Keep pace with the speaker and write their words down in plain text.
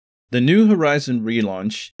The New Horizon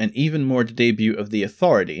relaunch, and even more the debut of The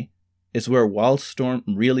Authority, is where Wildstorm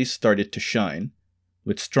really started to shine,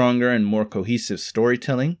 with stronger and more cohesive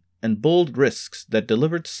storytelling and bold risks that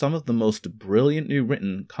delivered some of the most brilliantly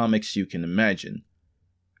written comics you can imagine.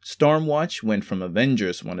 Stormwatch went from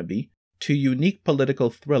Avengers wannabe to unique political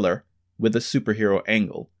thriller with a superhero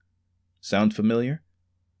angle. Sound familiar?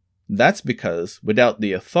 That's because without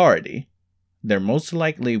The Authority, there most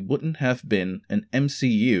likely wouldn't have been an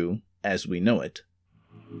MCU as we know it.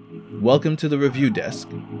 Welcome to the Review Desk.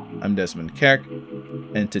 I'm Desmond Kerk,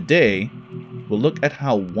 and today we'll look at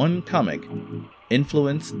how one comic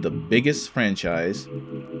influenced the biggest franchise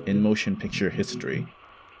in motion picture history.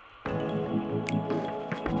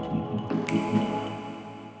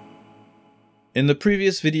 In the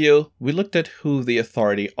previous video, we looked at who The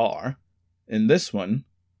Authority are. In this one,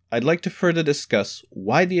 I'd like to further discuss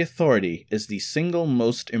why The Authority is the single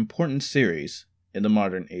most important series in the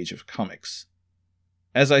modern age of comics.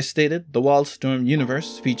 As I stated, the Wildstorm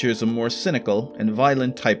universe features a more cynical and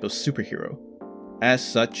violent type of superhero. As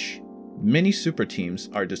such, many super teams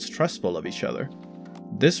are distrustful of each other.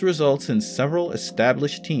 This results in several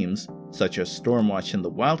established teams, such as Stormwatch and the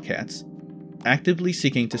Wildcats, actively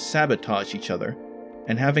seeking to sabotage each other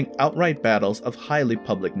and having outright battles of highly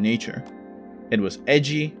public nature. It was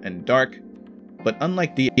edgy and dark, but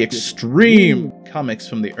unlike the extreme comics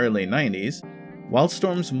from the early 90s,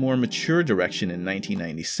 Wildstorm's more mature direction in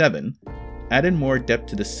 1997 added more depth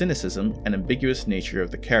to the cynicism and ambiguous nature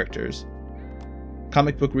of the characters.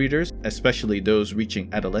 Comic book readers, especially those reaching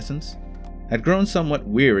adolescence, had grown somewhat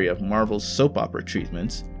weary of Marvel's soap opera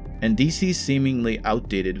treatments and DC's seemingly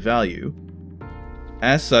outdated value.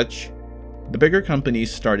 As such, the bigger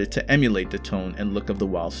companies started to emulate the tone and look of the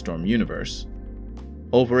Wildstorm universe.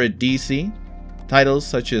 Over at DC, titles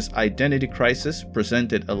such as Identity Crisis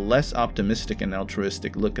presented a less optimistic and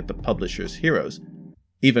altruistic look at the publisher's heroes,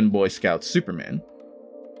 even Boy Scout Superman.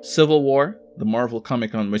 Civil War, the Marvel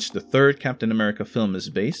comic on which the third Captain America film is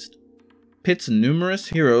based, pits numerous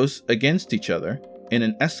heroes against each other in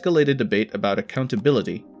an escalated debate about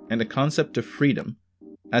accountability and the concept of freedom,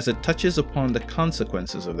 as it touches upon the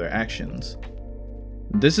consequences of their actions.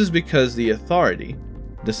 This is because The Authority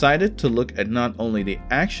decided to look at not only the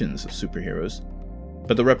actions of superheroes,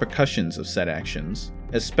 but the repercussions of said actions,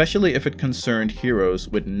 especially if it concerned heroes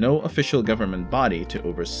with no official government body to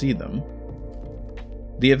oversee them.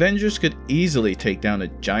 The Avengers could easily take down a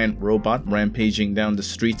giant robot rampaging down the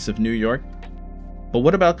streets of New York, but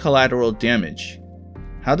what about collateral damage?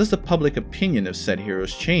 How does the public opinion of said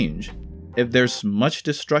heroes change if there's much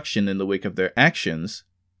destruction in the wake of their actions,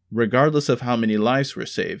 regardless of how many lives were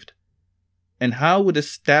saved? And how would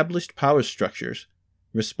established power structures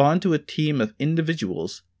respond to a team of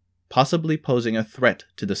individuals possibly posing a threat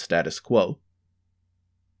to the status quo?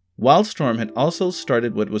 Wildstorm had also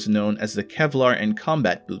started what was known as the Kevlar and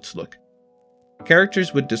combat boots look.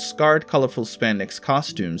 Characters would discard colorful spandex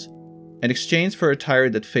costumes in exchange for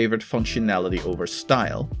attire that favored functionality over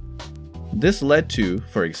style. This led to,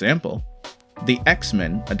 for example, the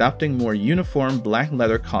X-Men adopting more uniform black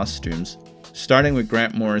leather costumes, starting with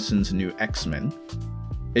Grant Morrison's New X-Men.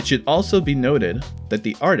 It should also be noted that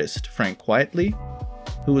the artist, Frank Quitely,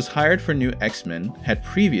 who was hired for New X-Men, had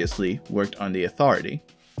previously worked on The Authority.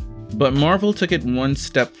 But Marvel took it one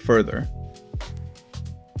step further.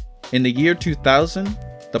 In the year 2000,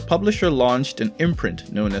 the publisher launched an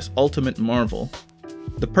imprint known as Ultimate Marvel.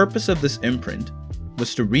 The purpose of this imprint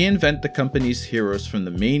was to reinvent the company's heroes from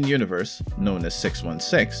the main universe, known as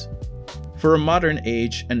 616, for a modern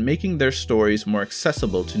age and making their stories more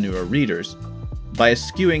accessible to newer readers by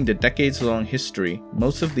eschewing the decades-long history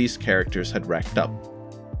most of these characters had racked up.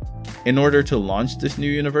 In order to launch this new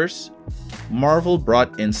universe, Marvel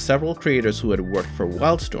brought in several creators who had worked for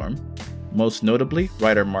Wildstorm, most notably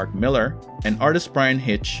writer Mark Millar and artist Brian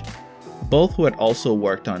Hitch, both who had also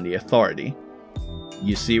worked on The Authority.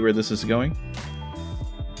 You see where this is going?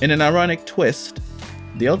 In an ironic twist,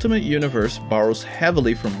 the Ultimate Universe borrows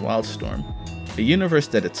heavily from Wildstorm, a universe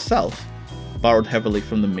that itself borrowed heavily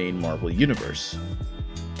from the main Marvel universe.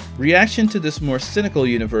 Reaction to this more cynical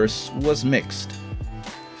universe was mixed.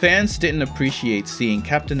 Fans didn't appreciate seeing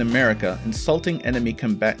Captain America insulting enemy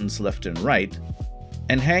combatants left and right,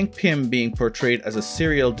 and Hank Pym being portrayed as a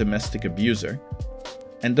serial domestic abuser,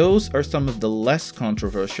 and those are some of the less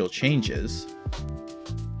controversial changes.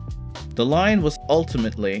 The line was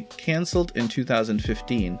ultimately cancelled in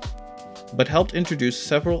 2015, but helped introduce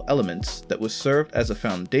several elements that was served as a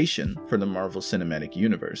foundation for the Marvel Cinematic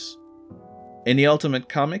Universe. In the Ultimate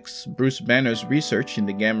Comics, Bruce Banner's research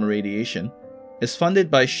into gamma radiation is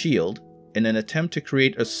funded by S.H.I.E.L.D., in an attempt to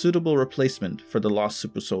create a suitable replacement for the lost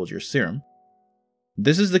super soldier serum.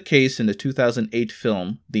 This is the case in the 2008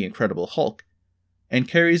 film The Incredible Hulk, and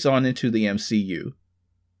carries on into the MCU.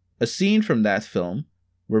 A scene from that film,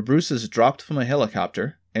 where Bruce is dropped from a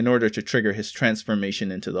helicopter in order to trigger his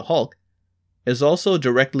transformation into the Hulk, is also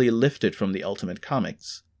directly lifted from the Ultimate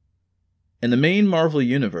Comics. In the main Marvel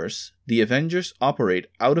universe, the Avengers operate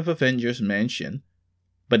out of Avengers Mansion,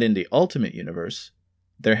 but in the Ultimate Universe,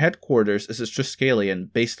 their headquarters is a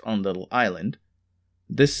Triskelion based on Little Island.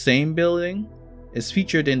 This same building is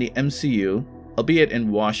featured in the MCU, albeit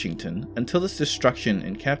in Washington, until its destruction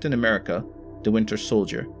in Captain America: The Winter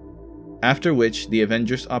Soldier, after which the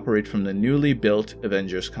Avengers operate from the newly built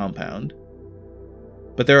Avengers compound.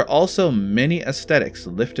 But there are also many aesthetics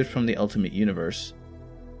lifted from the Ultimate Universe.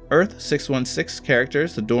 Earth 616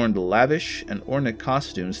 characters adorned lavish and ornate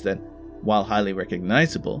costumes that, while highly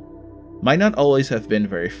recognizable, might not always have been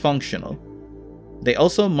very functional. They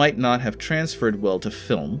also might not have transferred well to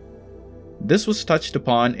film. This was touched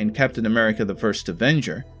upon in Captain America: The First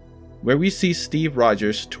Avenger, where we see Steve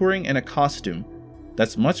Rogers touring in a costume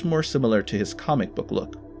that's much more similar to his comic book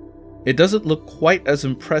look. It doesn't look quite as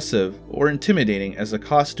impressive or intimidating as the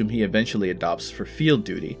costume he eventually adopts for field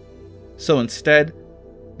duty. So instead,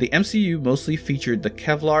 the MCU mostly featured the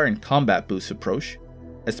Kevlar and combat boots approach,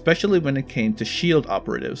 especially when it came to SHIELD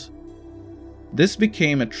operatives. This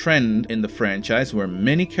became a trend in the franchise where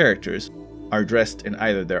many characters are dressed in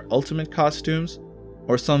either their ultimate costumes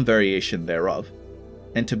or some variation thereof.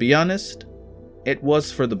 And to be honest, it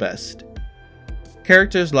was for the best.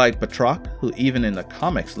 Characters like Batroc, who even in the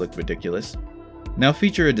comics looked ridiculous, now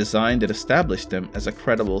feature a design that established them as a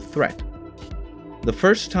credible threat. The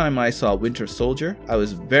first time I saw Winter Soldier, I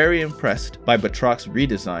was very impressed by Batroc's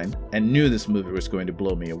redesign and knew this movie was going to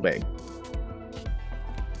blow me away.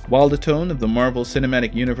 While the tone of the Marvel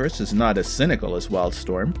Cinematic Universe is not as cynical as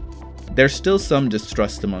Wildstorm, there's still some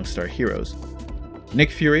distrust amongst our heroes.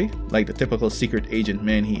 Nick Fury, like the typical secret agent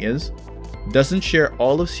man he is, doesn't share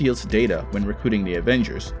all of S.H.I.E.L.D.'s data when recruiting the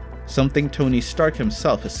Avengers, something Tony Stark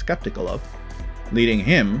himself is skeptical of, leading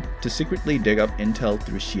him to secretly dig up intel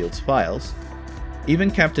through S.H.I.E.L.D.'s files.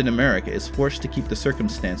 Even Captain America is forced to keep the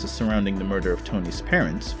circumstances surrounding the murder of Tony's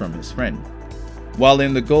parents from his friend. While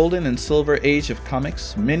in the golden and silver age of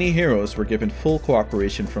comics, many heroes were given full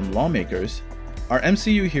cooperation from lawmakers, our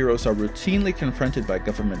MCU heroes are routinely confronted by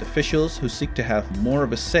government officials who seek to have more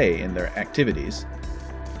of a say in their activities.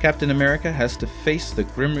 Captain America has to face the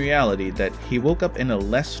grim reality that he woke up in a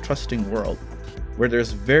less trusting world, where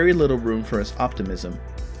there's very little room for his optimism,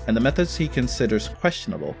 and the methods he considers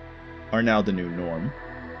questionable are now the new norm.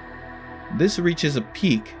 This reaches a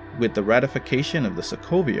peak with the ratification of the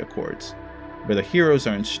Sokovia Accords, where the heroes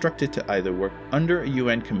are instructed to either work under a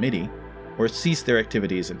UN committee or cease their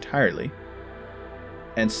activities entirely.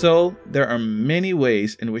 And so, there are many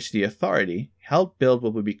ways in which the Authority helped build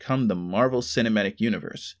what would become the Marvel Cinematic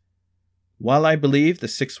Universe. While I believe the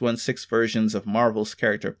 616 versions of Marvel's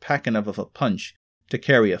character pack enough of a punch to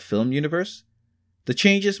carry a film universe, the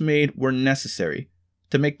changes made were necessary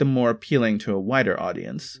to make them more appealing to a wider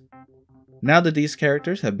audience. Now that these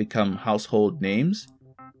characters have become household names,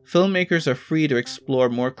 filmmakers are free to explore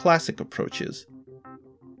more classic approaches.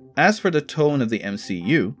 As for the tone of the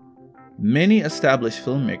MCU, many established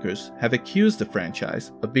filmmakers have accused the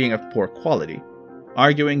franchise of being of poor quality,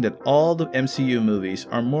 arguing that all the MCU movies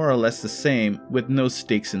are more or less the same with no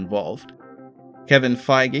stakes involved. Kevin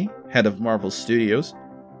Feige, head of Marvel Studios,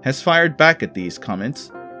 has fired back at these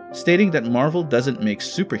comments, stating that Marvel doesn't make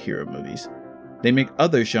superhero movies. They make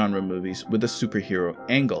other genre movies with a superhero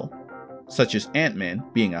angle, such as Ant-Man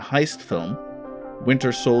being a heist film,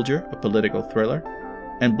 Winter Soldier a political thriller,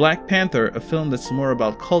 and Black Panther a film that's more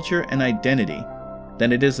about culture and identity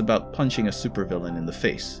than it is about punching a supervillain in the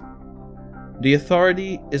face. The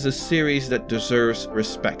Authority is a series that deserves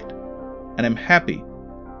respect, and I'm happy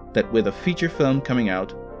that with a feature film coming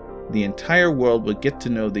out, the entire world will get to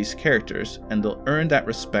know these characters and they'll earn that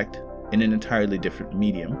respect in an entirely different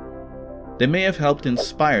medium. They may have helped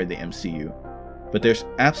inspire the MCU, but there's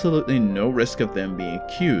absolutely no risk of them being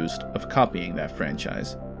accused of copying that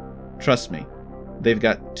franchise. Trust me, they've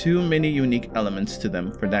got too many unique elements to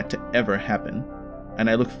them for that to ever happen, and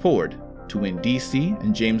I look forward to when DC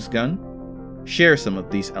and James Gunn share some of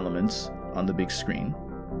these elements on the big screen.